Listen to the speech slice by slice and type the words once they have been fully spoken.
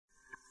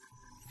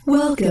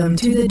Welcome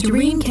to the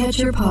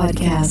Dreamcatcher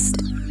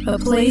Podcast, a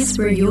place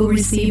where you'll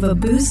receive a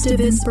boost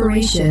of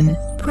inspiration,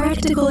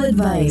 practical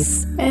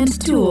advice, and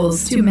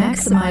tools to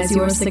maximize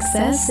your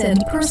success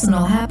and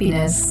personal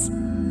happiness.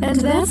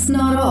 And that's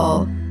not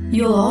all.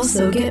 You'll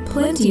also get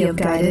plenty of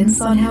guidance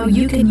on how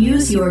you can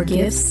use your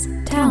gifts,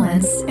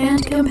 talents,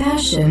 and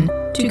compassion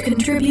to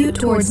contribute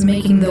towards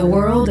making the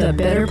world a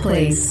better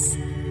place.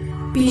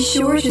 Be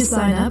sure to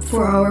sign up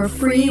for our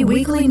free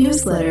weekly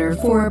newsletter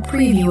for a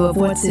preview of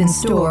what's in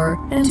store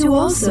and to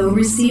also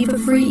receive a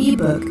free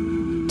ebook.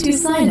 To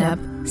sign up,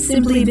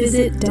 simply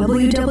visit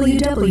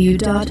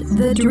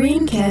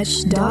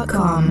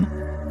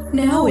www.thedreamcatch.com.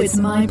 Now it's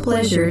my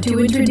pleasure to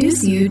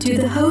introduce you to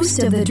the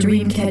host of the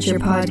Dreamcatcher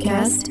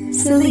podcast,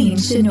 Celine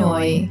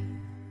Chenoy.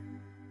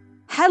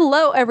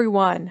 Hello,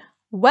 everyone.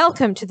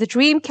 Welcome to the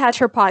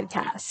Dreamcatcher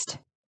podcast.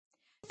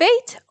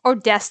 Fate or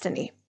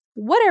destiny,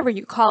 whatever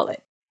you call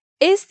it,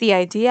 is the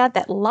idea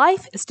that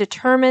life is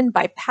determined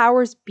by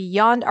powers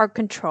beyond our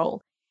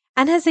control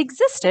and has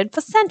existed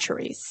for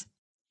centuries.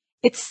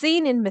 It's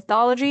seen in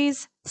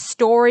mythologies,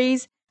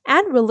 stories,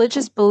 and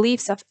religious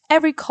beliefs of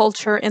every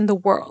culture in the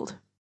world.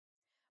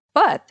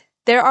 But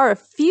there are a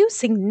few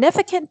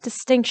significant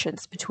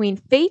distinctions between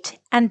fate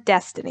and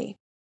destiny.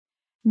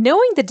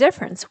 Knowing the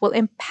difference will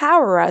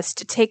empower us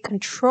to take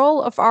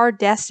control of our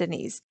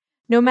destinies,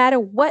 no matter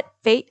what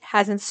fate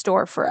has in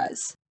store for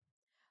us.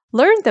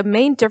 Learn the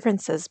main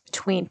differences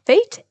between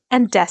fate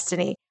and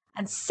destiny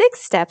and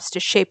 6 steps to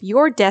shape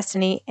your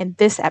destiny in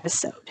this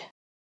episode.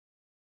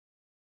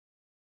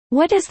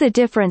 What is the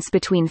difference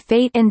between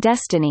fate and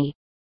destiny,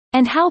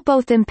 and how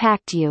both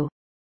impact you?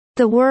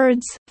 The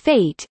words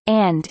fate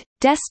and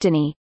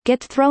destiny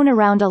get thrown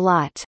around a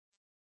lot.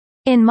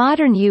 In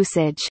modern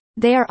usage,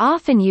 they are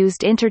often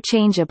used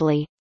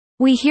interchangeably.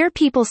 We hear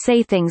people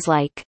say things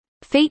like,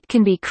 fate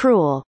can be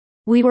cruel,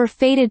 we were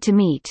fated to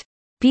meet,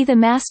 be the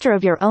master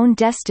of your own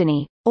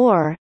destiny,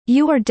 or,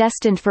 you are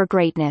destined for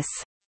greatness.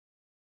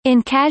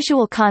 In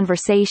casual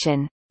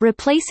conversation,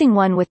 replacing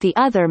one with the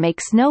other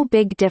makes no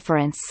big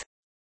difference.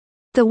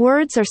 The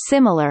words are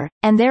similar,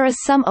 and there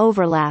is some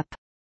overlap.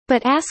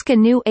 But ask a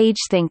New Age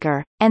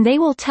thinker, and they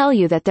will tell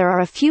you that there are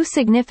a few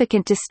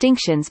significant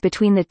distinctions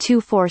between the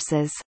two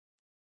forces.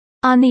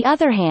 On the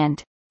other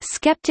hand,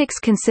 skeptics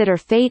consider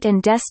fate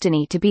and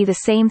destiny to be the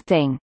same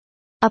thing.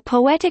 A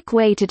poetic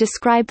way to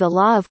describe the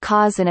law of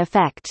cause and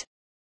effect.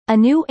 A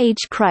New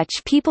Age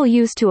crutch people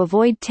use to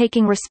avoid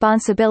taking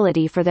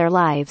responsibility for their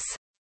lives.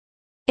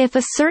 If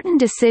a certain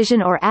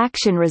decision or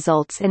action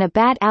results in a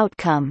bad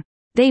outcome,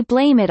 they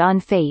blame it on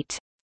fate.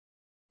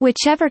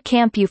 Whichever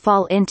camp you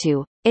fall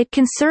into, it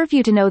can serve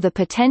you to know the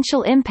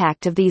potential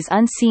impact of these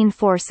unseen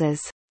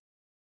forces.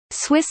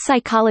 Swiss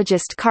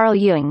psychologist Carl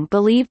Jung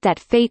believed that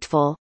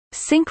fateful,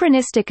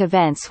 synchronistic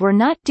events were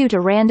not due to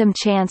random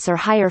chance or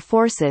higher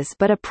forces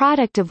but a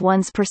product of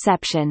one's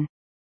perception.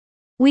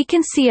 We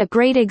can see a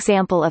great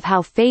example of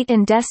how fate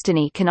and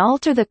destiny can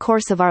alter the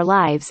course of our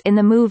lives in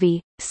the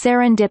movie,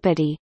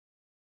 Serendipity.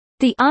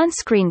 The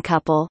on-screen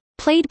couple,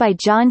 played by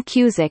John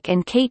Cusack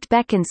and Kate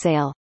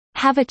Beckinsale,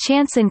 have a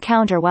chance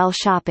encounter while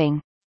shopping.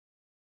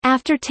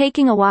 After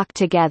taking a walk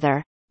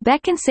together,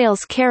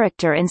 Beckinsale's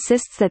character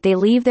insists that they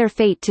leave their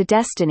fate to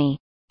destiny,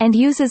 and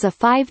uses a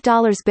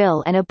 $5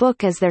 bill and a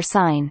book as their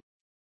sign.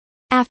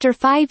 After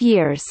 5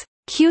 years,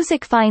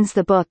 Cusack finds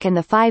the book and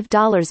the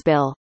 $5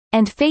 bill,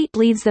 and fate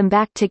leads them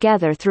back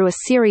together through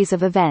a series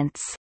of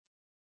events.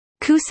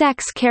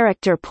 Cusack's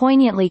character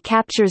poignantly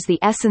captures the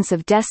essence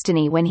of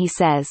destiny when he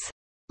says,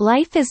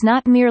 "Life is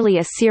not merely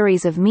a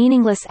series of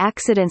meaningless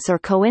accidents or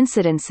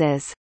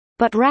coincidences,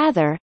 but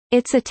rather,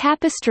 it's a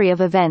tapestry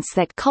of events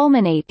that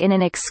culminate in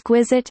an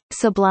exquisite,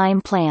 sublime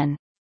plan."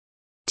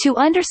 To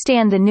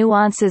understand the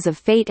nuances of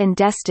fate and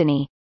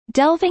destiny,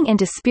 delving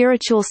into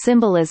spiritual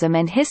symbolism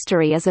and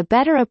history is a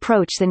better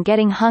approach than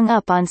getting hung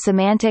up on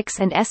semantics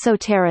and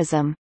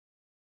esotericism.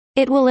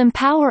 It will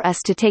empower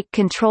us to take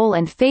control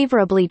and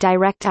favorably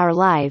direct our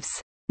lives,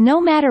 no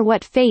matter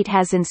what fate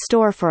has in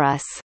store for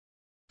us.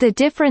 The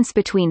difference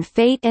between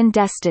fate and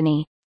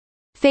destiny.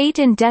 Fate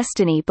and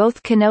destiny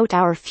both connote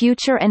our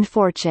future and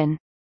fortune.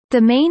 The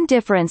main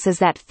difference is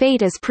that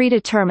fate is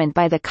predetermined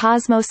by the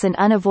cosmos and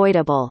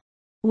unavoidable,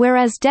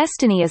 whereas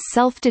destiny is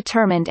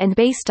self-determined and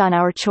based on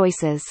our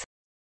choices.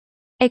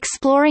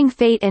 Exploring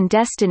fate and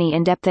destiny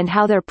in depth and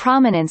how their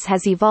prominence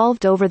has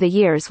evolved over the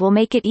years will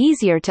make it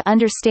easier to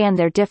understand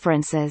their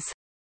differences.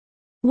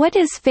 What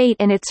is fate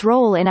and its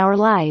role in our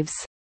lives?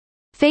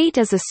 Fate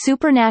is a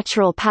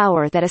supernatural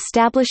power that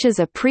establishes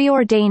a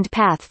preordained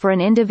path for an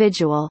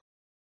individual.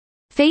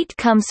 Fate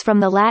comes from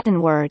the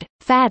Latin word,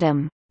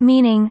 fatum,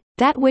 meaning,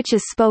 that which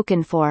is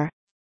spoken for.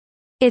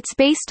 It's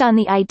based on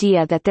the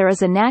idea that there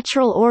is a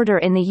natural order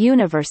in the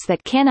universe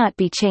that cannot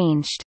be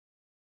changed.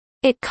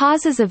 It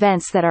causes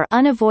events that are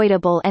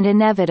unavoidable and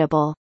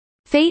inevitable.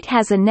 Fate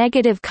has a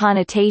negative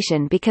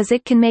connotation because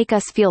it can make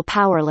us feel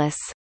powerless.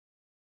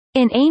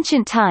 In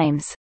ancient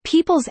times,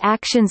 people's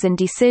actions and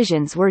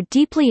decisions were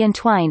deeply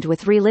entwined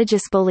with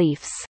religious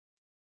beliefs.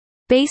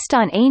 Based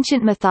on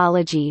ancient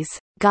mythologies,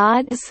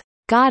 gods,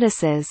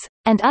 goddesses,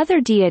 and other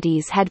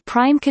deities had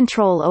prime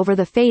control over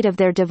the fate of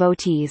their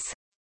devotees.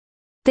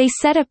 They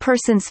set a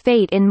person's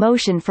fate in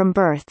motion from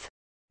birth.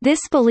 This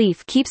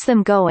belief keeps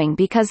them going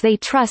because they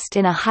trust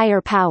in a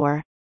higher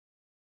power.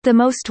 The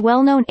most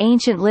well-known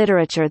ancient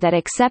literature that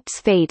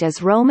accepts fate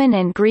is Roman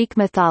and Greek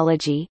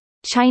mythology,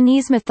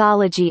 Chinese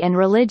mythology and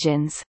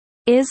religions,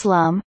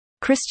 Islam,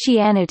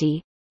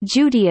 Christianity,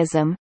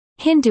 Judaism,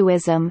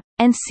 Hinduism,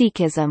 and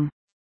Sikhism.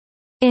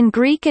 In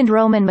Greek and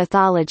Roman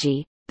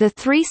mythology, the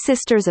three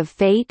sisters of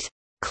fate,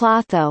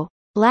 Clotho,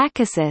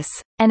 Lachesis,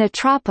 and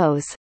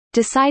Atropos,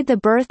 decide the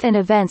birth and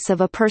events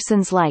of a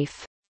person's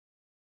life.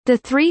 The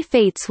three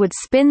fates would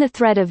spin the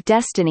thread of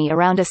destiny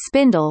around a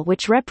spindle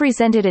which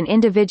represented an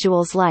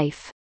individual's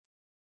life.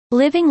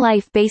 Living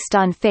life based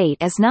on fate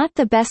is not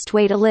the best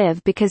way to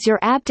live because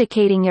you're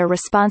abdicating your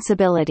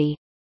responsibility.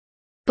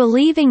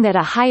 Believing that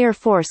a higher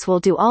force will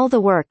do all the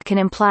work can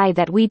imply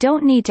that we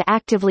don't need to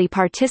actively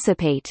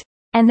participate,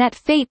 and that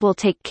fate will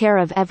take care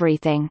of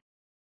everything.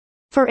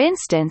 For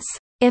instance,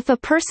 if a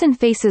person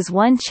faces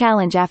one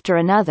challenge after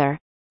another,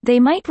 they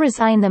might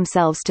resign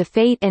themselves to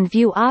fate and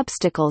view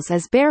obstacles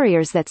as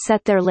barriers that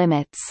set their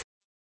limits.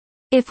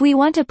 If we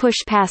want to push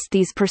past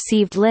these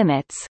perceived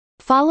limits,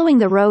 following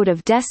the road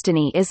of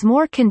destiny is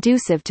more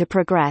conducive to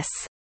progress.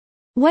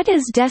 What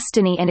is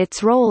destiny and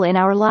its role in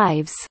our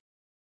lives?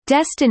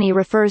 Destiny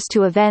refers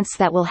to events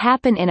that will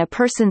happen in a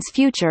person's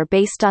future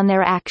based on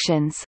their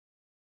actions.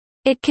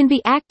 It can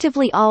be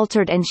actively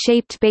altered and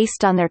shaped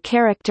based on their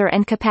character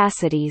and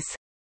capacities.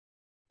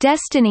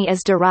 Destiny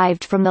is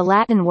derived from the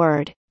Latin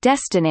word,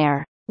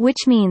 destinare,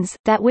 which means,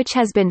 that which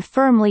has been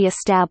firmly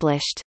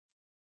established.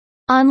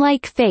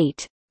 Unlike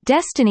fate,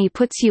 destiny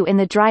puts you in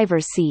the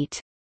driver's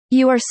seat.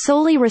 You are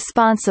solely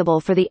responsible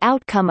for the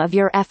outcome of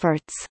your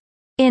efforts.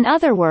 In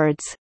other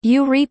words,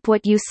 you reap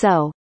what you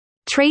sow.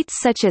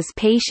 Traits such as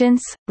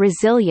patience,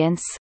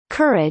 resilience,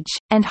 courage,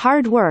 and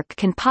hard work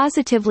can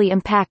positively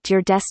impact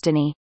your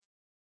destiny.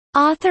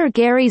 Author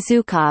Gary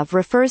Zukov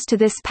refers to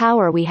this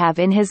power we have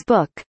in his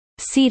book,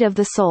 Seed of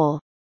the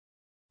Soul.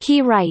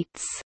 He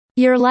writes,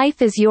 "Your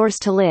life is yours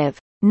to live,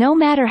 no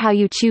matter how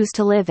you choose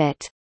to live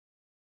it.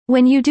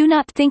 When you do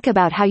not think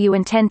about how you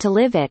intend to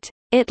live it,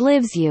 it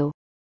lives you.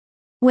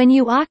 When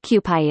you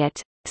occupy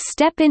it,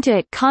 step into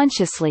it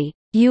consciously,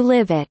 you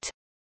live it."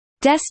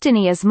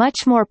 Destiny is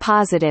much more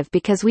positive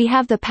because we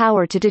have the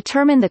power to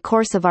determine the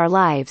course of our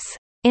lives,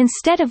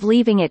 instead of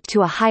leaving it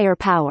to a higher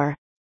power.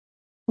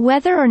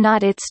 Whether or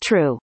not it's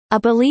true, a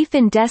belief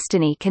in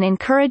destiny can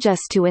encourage us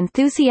to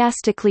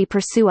enthusiastically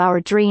pursue our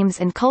dreams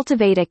and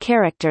cultivate a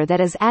character that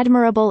is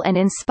admirable and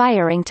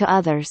inspiring to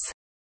others.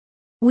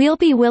 We'll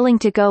be willing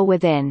to go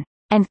within,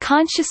 and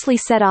consciously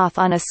set off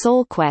on a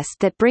soul quest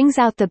that brings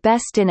out the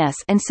best in us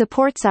and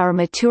supports our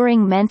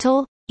maturing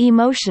mental,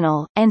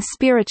 emotional, and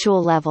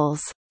spiritual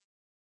levels.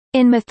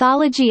 In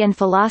mythology and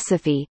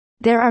philosophy,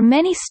 there are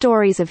many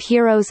stories of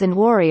heroes and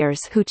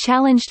warriors who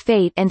challenged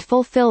fate and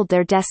fulfilled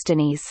their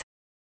destinies.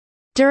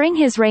 During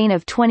his reign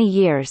of 20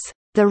 years,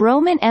 the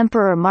Roman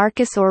Emperor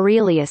Marcus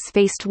Aurelius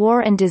faced war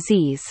and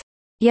disease,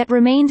 yet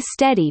remained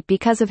steady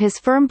because of his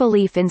firm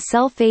belief in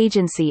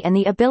self-agency and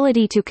the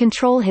ability to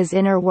control his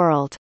inner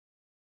world.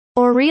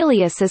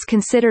 Aurelius is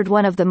considered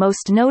one of the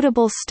most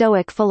notable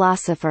Stoic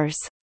philosophers.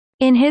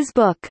 In his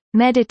book,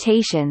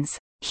 Meditations,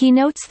 he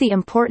notes the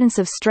importance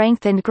of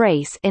strength and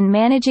grace in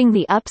managing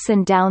the ups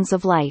and downs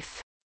of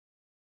life.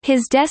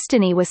 His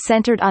destiny was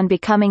centered on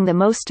becoming the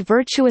most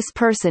virtuous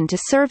person to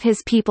serve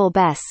his people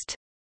best.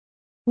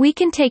 We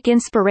can take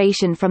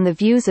inspiration from the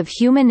views of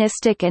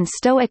humanistic and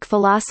Stoic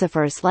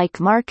philosophers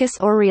like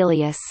Marcus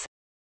Aurelius.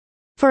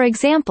 For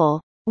example,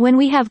 when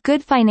we have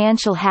good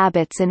financial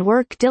habits and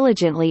work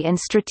diligently and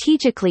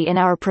strategically in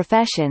our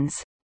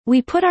professions,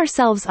 we put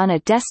ourselves on a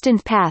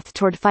destined path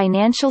toward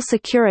financial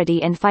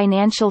security and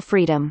financial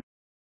freedom.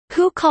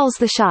 Who calls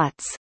the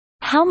shots?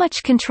 How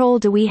much control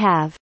do we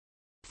have?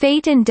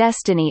 Fate and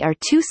destiny are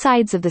two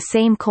sides of the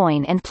same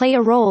coin and play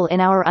a role in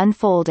our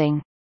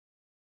unfolding.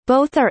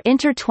 Both are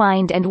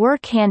intertwined and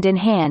work hand in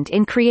hand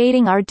in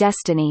creating our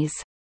destinies.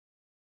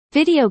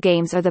 Video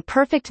games are the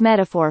perfect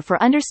metaphor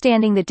for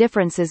understanding the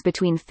differences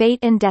between fate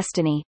and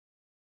destiny.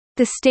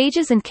 The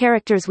stages and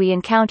characters we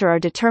encounter are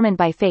determined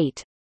by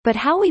fate, but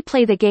how we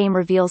play the game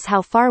reveals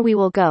how far we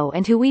will go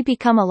and who we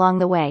become along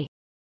the way.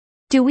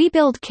 Do we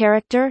build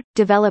character,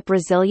 develop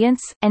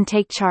resilience, and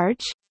take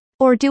charge?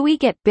 Or do we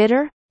get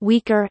bitter,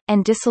 weaker,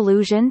 and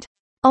disillusioned?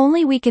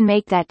 Only we can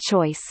make that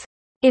choice.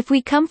 If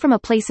we come from a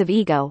place of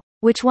ego,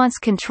 which wants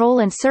control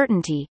and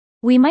certainty,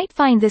 we might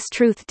find this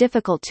truth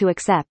difficult to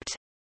accept.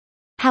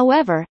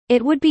 However,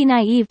 it would be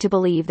naive to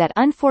believe that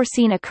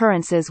unforeseen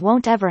occurrences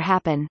won't ever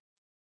happen.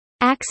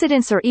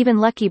 Accidents or even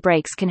lucky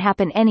breaks can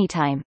happen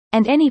anytime,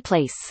 and any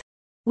place.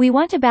 We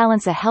want to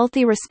balance a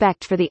healthy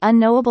respect for the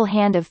unknowable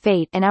hand of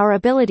fate and our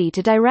ability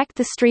to direct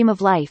the stream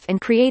of life and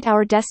create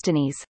our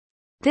destinies.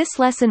 This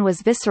lesson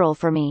was visceral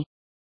for me.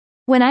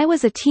 When I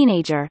was a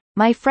teenager,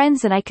 my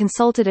friends and I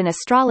consulted an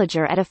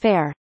astrologer at a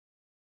fair.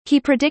 He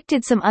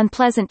predicted some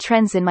unpleasant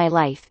trends in my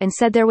life and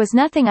said there was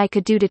nothing I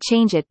could do to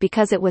change it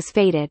because it was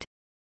fated.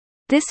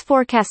 This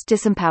forecast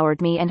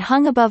disempowered me and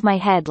hung above my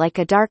head like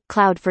a dark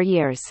cloud for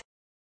years.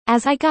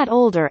 As I got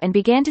older and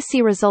began to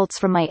see results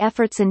from my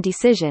efforts and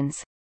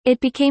decisions, it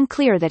became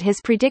clear that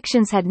his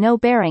predictions had no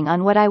bearing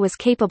on what I was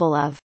capable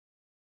of.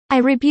 I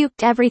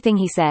rebuked everything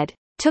he said,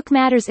 took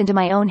matters into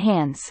my own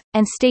hands,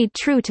 and stayed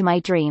true to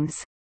my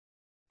dreams.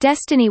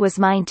 Destiny was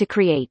mine to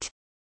create.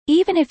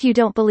 Even if you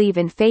don't believe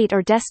in fate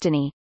or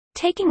destiny,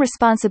 taking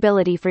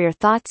responsibility for your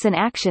thoughts and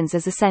actions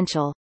is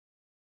essential.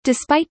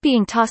 Despite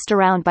being tossed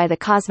around by the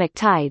cosmic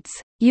tides,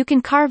 you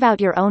can carve out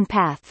your own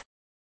path.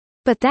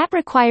 But that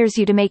requires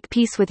you to make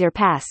peace with your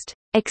past,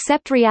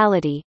 accept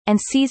reality, and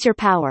seize your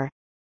power.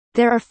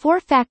 There are 4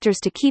 factors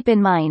to keep in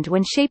mind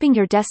when shaping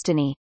your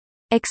destiny: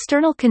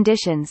 external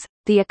conditions,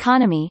 the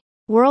economy,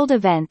 world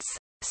events,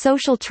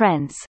 social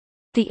trends,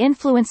 the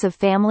influence of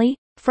family,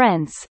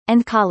 friends,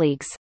 and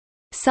colleagues,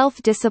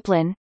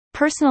 self-discipline,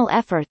 personal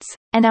efforts,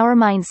 and our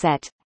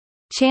mindset,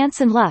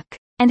 chance and luck,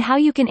 and how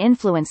you can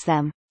influence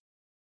them.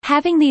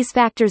 Having these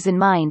factors in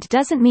mind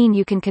doesn't mean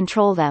you can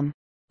control them.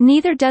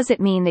 Neither does it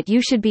mean that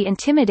you should be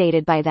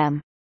intimidated by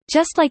them.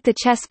 Just like the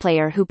chess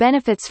player who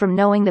benefits from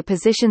knowing the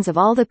positions of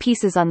all the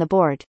pieces on the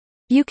board,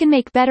 you can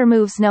make better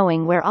moves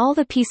knowing where all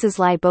the pieces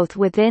lie both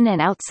within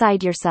and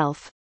outside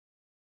yourself.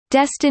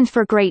 Destined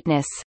for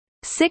greatness.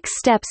 6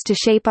 steps to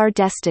shape our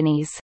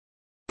destinies.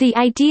 The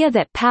idea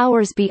that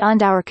powers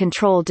beyond our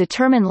control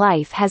determine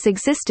life has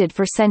existed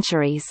for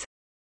centuries.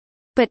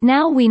 But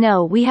now we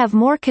know we have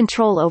more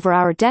control over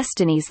our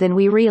destinies than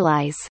we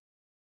realize.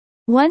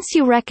 Once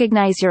you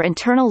recognize your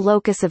internal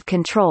locus of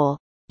control,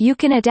 you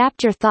can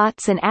adapt your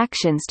thoughts and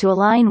actions to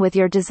align with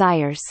your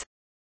desires.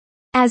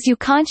 As you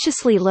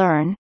consciously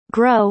learn,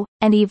 grow,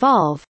 and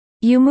evolve,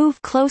 you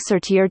move closer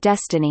to your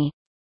destiny.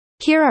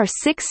 Here are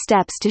 6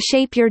 steps to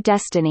shape your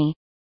destiny.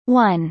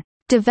 1.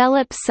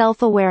 Develop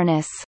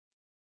self-awareness.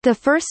 The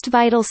first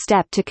vital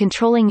step to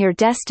controlling your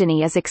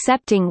destiny is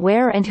accepting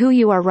where and who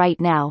you are right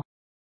now.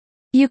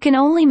 You can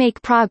only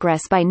make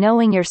progress by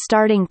knowing your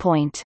starting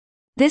point.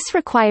 This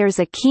requires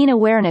a keen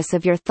awareness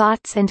of your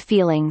thoughts and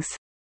feelings.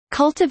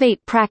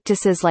 Cultivate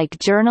practices like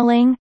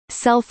journaling,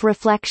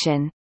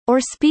 self-reflection, or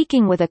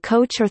speaking with a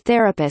coach or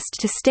therapist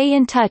to stay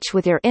in touch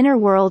with your inner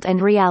world and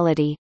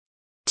reality.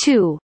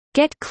 2.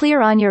 Get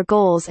clear on your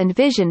goals and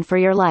vision for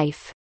your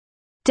life.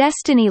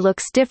 Destiny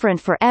looks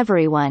different for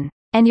everyone,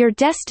 and your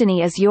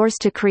destiny is yours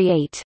to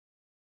create.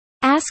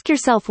 Ask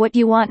yourself what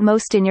you want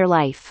most in your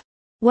life.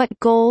 What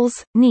goals,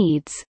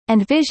 needs,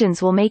 and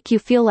visions will make you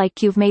feel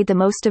like you've made the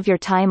most of your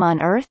time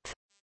on Earth?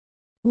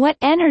 What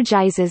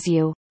energizes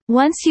you?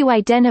 Once you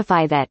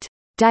identify that,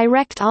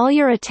 direct all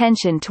your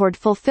attention toward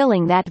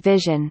fulfilling that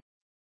vision.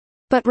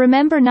 But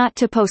remember not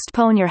to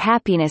postpone your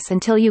happiness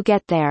until you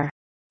get there.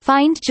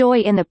 Find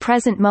joy in the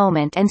present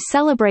moment and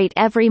celebrate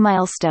every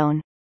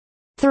milestone.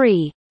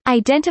 3.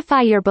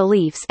 Identify your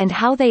beliefs and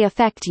how they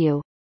affect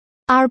you.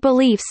 Our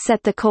beliefs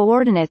set the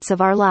coordinates of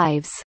our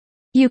lives.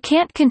 You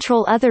can't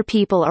control other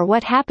people or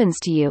what happens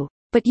to you,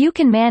 but you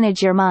can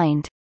manage your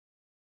mind.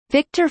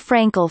 Viktor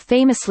Frankl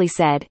famously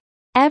said,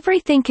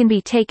 "Everything can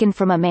be taken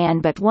from a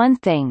man but one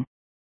thing,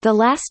 the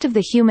last of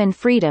the human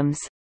freedoms,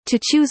 to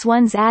choose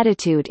one's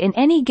attitude in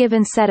any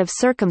given set of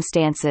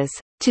circumstances,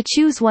 to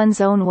choose one's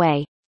own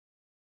way."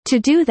 To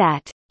do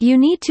that, you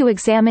need to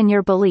examine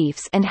your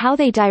beliefs and how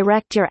they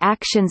direct your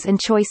actions and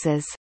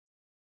choices.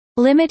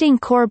 Limiting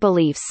core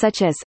beliefs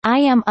such as, "I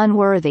am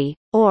unworthy,"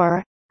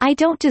 or "I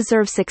don't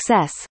deserve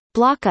success,"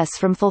 block us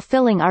from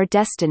fulfilling our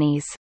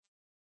destinies.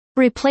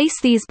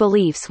 Replace these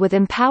beliefs with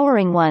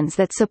empowering ones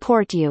that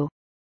support you.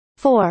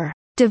 4.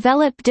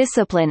 Develop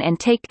discipline and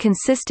take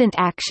consistent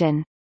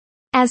action.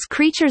 As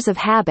creatures of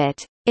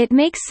habit, it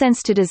makes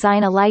sense to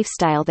design a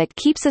lifestyle that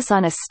keeps us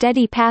on a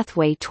steady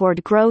pathway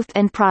toward growth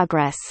and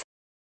progress.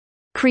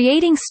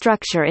 Creating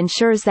structure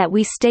ensures that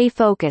we stay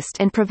focused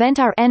and prevent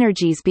our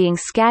energies being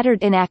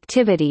scattered in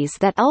activities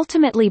that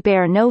ultimately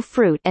bear no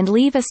fruit and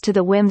leave us to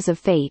the whims of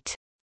fate.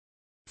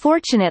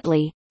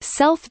 Fortunately,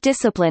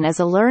 self-discipline is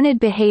a learned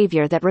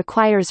behavior that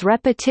requires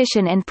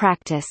repetition and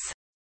practice.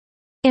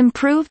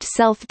 Improved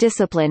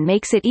self-discipline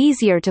makes it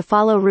easier to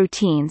follow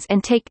routines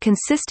and take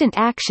consistent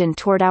action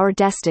toward our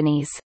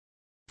destinies.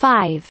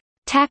 5.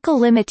 Tackle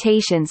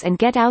limitations and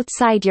get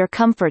outside your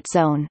comfort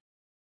zone.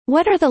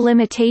 What are the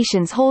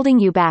limitations holding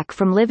you back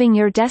from living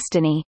your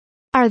destiny?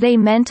 Are they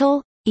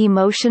mental,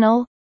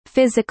 emotional,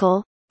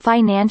 physical,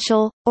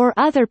 financial, or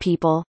other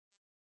people?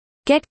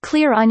 Get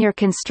clear on your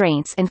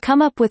constraints and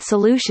come up with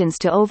solutions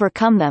to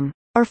overcome them,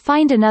 or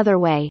find another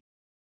way.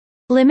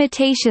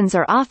 Limitations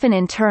are often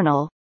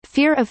internal: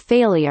 fear of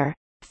failure,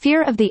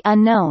 fear of the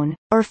unknown,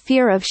 or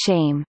fear of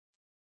shame.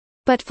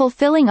 But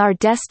fulfilling our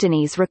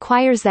destinies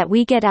requires that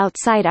we get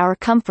outside our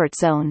comfort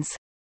zones.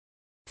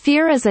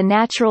 Fear is a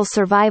natural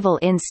survival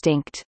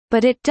instinct,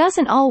 but it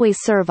doesn't always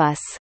serve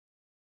us.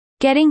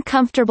 Getting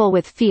comfortable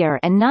with fear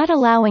and not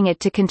allowing it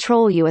to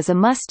control you is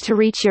a must to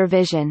reach your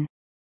vision.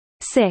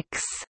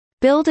 6.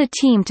 Build a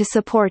team to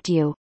support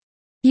you.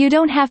 You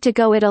don't have to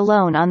go it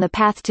alone on the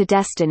path to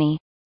destiny.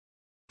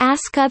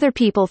 Ask other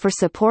people for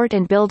support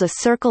and build a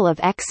circle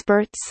of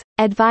experts,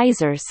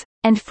 advisors,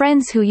 and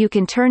friends who you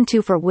can turn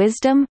to for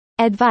wisdom,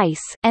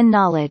 advice, and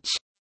knowledge.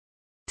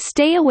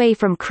 Stay away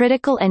from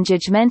critical and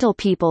judgmental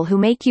people who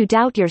make you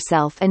doubt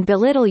yourself and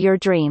belittle your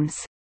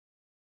dreams.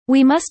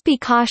 We must be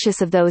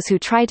cautious of those who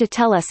try to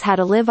tell us how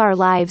to live our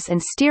lives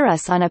and steer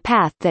us on a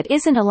path that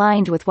isn't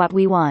aligned with what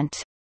we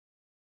want.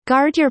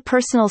 Guard your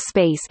personal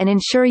space and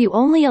ensure you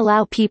only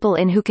allow people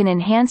in who can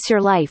enhance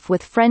your life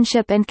with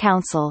friendship and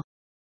counsel.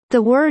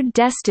 The word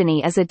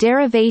destiny is a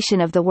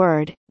derivation of the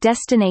word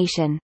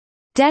destination.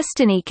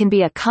 Destiny can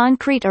be a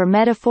concrete or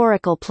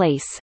metaphorical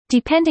place,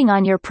 depending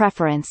on your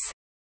preference.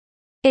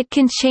 It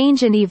can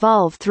change and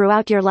evolve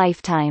throughout your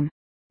lifetime.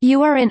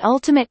 You are in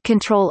ultimate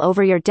control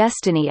over your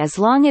destiny as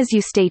long as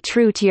you stay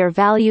true to your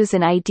values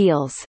and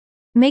ideals.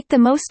 Make the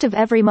most of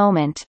every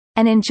moment,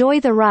 and enjoy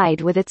the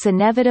ride with its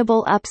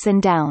inevitable ups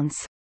and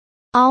downs.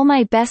 All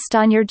my best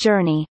on your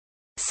journey.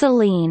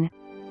 Celine.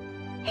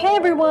 Hey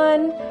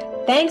everyone!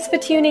 Thanks for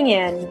tuning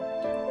in.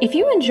 If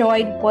you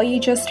enjoyed what you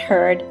just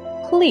heard,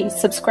 please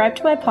subscribe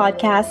to my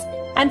podcast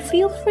and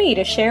feel free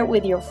to share it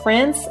with your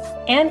friends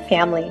and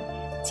family.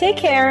 Take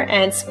care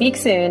and speak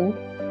soon.